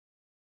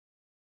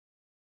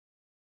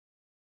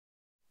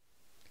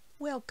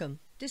Welcome.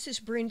 This is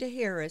Brenda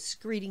Harris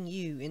greeting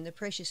you in the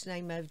precious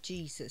name of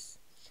Jesus.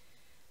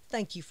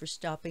 Thank you for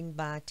stopping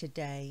by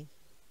today.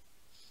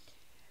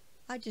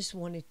 I just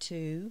wanted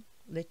to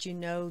let you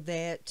know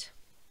that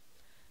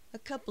a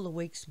couple of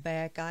weeks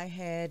back I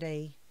had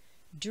a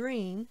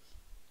dream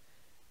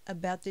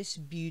about this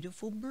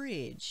beautiful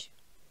bridge.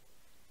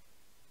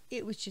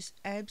 It was just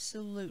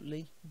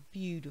absolutely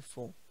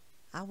beautiful.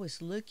 I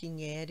was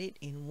looking at it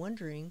and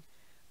wondering,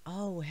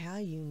 oh, how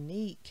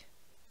unique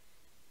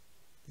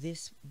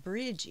this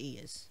bridge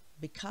is,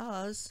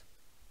 because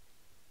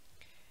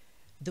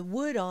the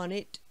wood on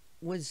it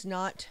was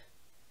not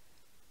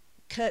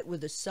cut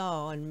with a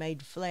saw and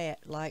made flat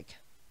like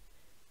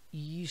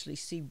you usually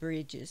see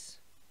bridges.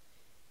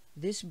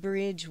 This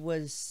bridge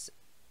was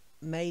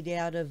made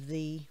out of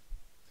the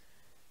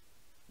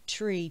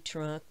tree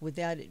trunk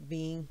without it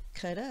being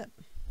cut up,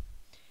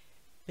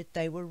 but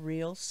they were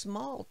real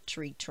small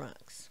tree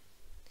trunks.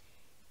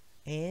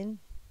 And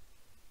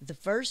the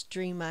first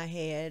dream I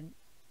had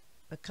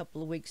a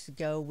couple of weeks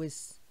ago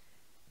was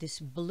this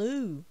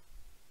blue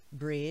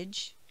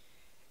bridge,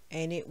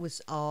 and it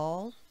was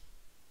all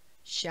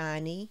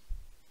shiny,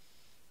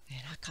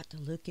 and I got to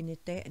looking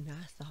at that and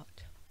I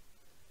thought,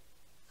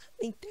 I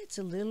think that's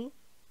a little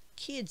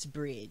kid's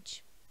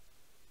bridge.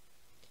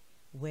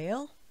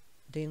 Well,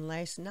 then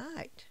last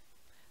night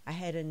I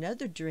had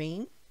another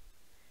dream,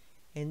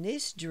 and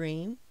this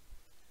dream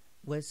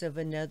was of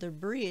another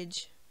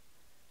bridge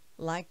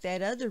like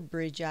that other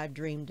bridge I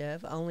dreamed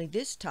of, only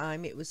this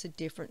time it was a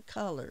different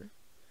color.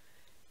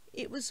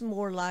 It was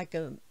more like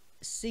a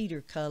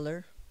cedar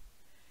color,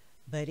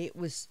 but it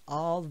was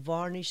all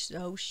varnished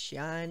so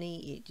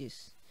shiny, it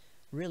just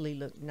really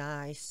looked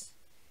nice.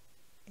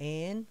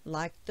 And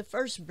like the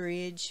first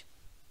bridge,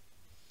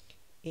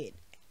 it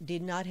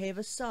did not have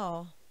a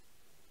saw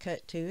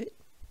cut to it.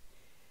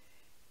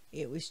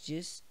 It was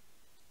just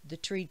the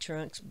tree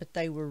trunks, but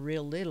they were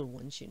real little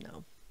ones, you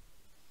know.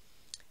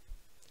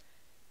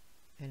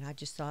 And I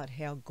just thought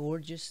how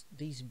gorgeous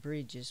these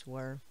bridges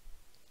were.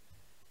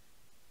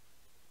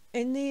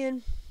 And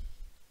then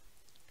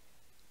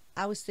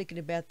I was thinking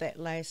about that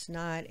last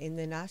night, and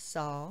then I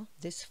saw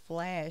this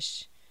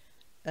flash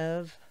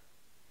of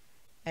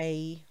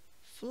a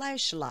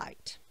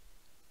flashlight.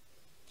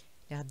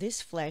 Now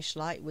this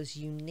flashlight was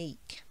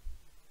unique.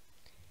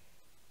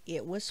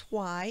 It was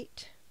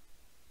white,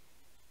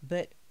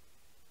 but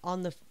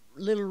on the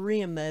little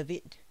rim of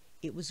it,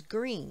 it was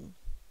green.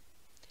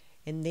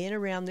 And then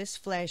around this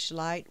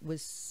flashlight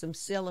was some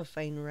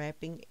cellophane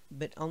wrapping,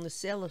 but on the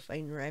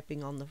cellophane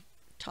wrapping on the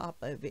top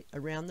of it,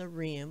 around the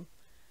rim,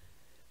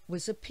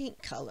 was a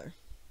pink color.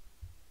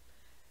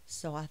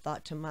 So I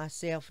thought to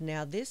myself,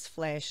 now this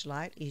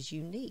flashlight is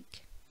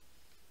unique.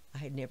 I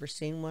had never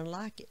seen one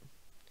like it.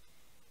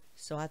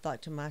 So I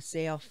thought to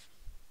myself,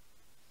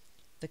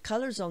 the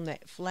colors on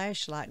that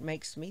flashlight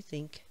makes me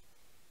think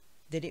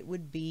that it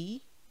would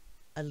be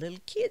a little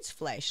kid's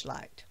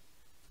flashlight.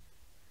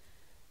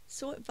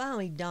 So it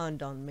finally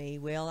dawned on me,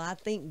 well, I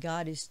think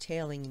God is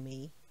telling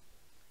me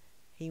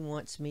He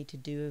wants me to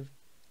do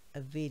a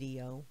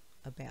video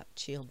about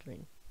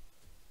children.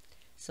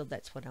 So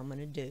that's what I'm going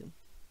to do.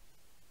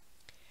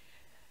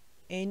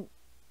 And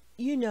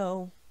you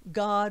know,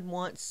 God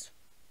wants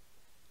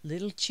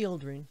little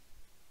children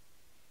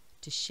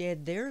to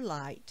shed their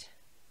light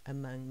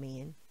among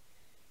men.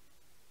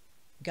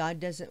 God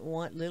doesn't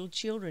want little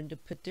children to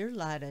put their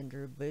light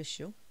under a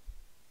bushel.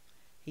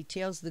 He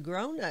tells the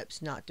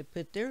grown-ups not to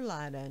put their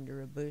light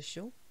under a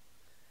bushel.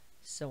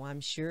 So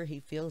I'm sure He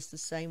feels the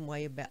same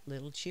way about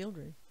little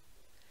children,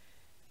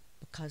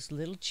 because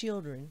little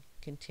children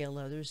can tell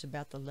others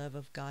about the love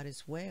of God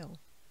as well.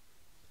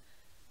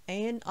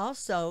 And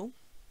also,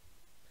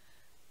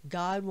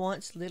 God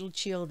wants little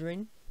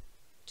children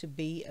to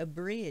be a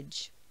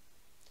bridge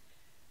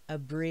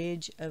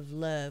of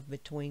love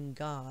between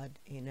God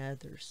and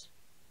others,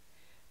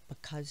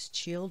 because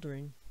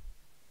children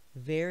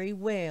very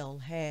well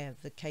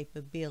have the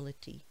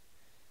capability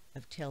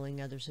of telling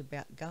others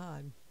about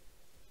God.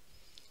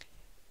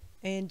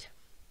 And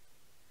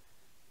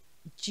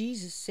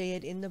Jesus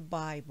said in the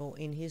Bible,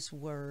 in His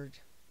Word,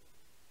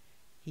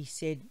 He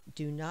said,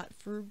 do not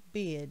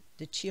forbid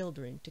the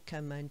children to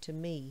come unto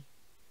me,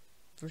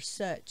 for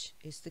such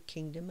is the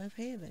kingdom of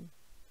heaven.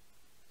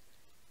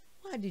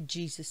 Why did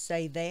Jesus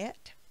say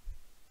that?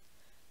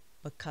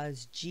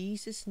 Because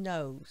Jesus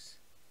knows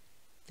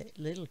that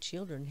little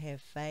children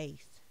have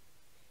faith.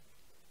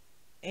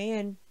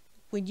 And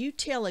when you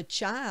tell a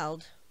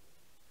child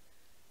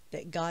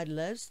that God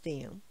loves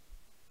them,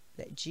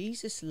 that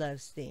Jesus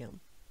loves them,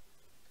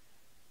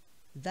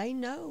 they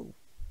know.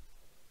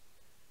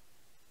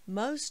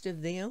 Most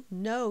of them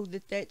know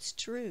that that's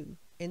true,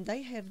 and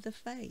they have the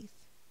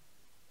faith.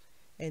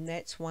 And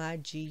that's why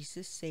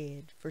Jesus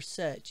said, for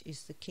such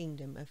is the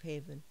kingdom of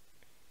heaven.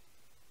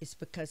 It's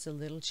because a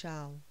little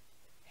child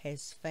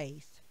has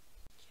faith.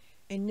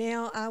 And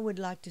now I would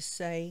like to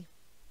say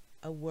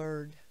a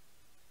word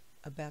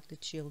about the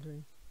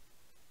children.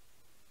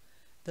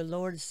 The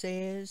Lord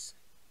says,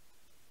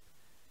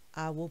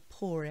 I will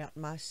pour out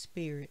my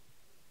spirit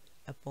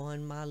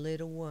upon my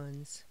little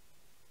ones.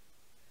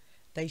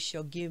 They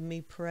shall give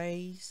me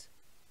praise.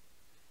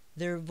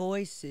 Their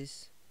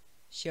voices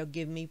shall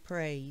give me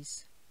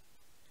praise.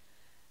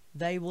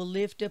 They will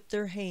lift up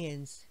their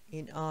hands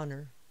in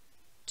honor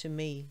to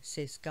me,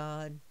 says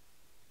God.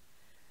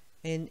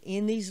 And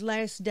in these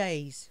last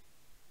days,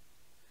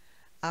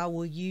 I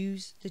will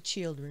use the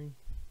children,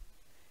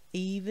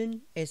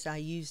 even as I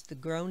use the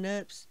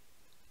grown-ups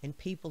and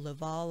people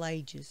of all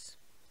ages,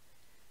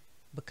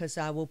 because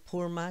I will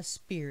pour my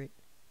Spirit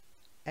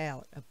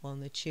out upon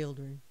the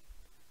children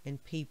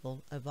and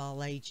people of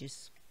all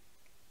ages.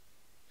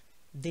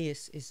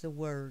 This is the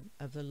word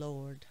of the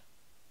Lord.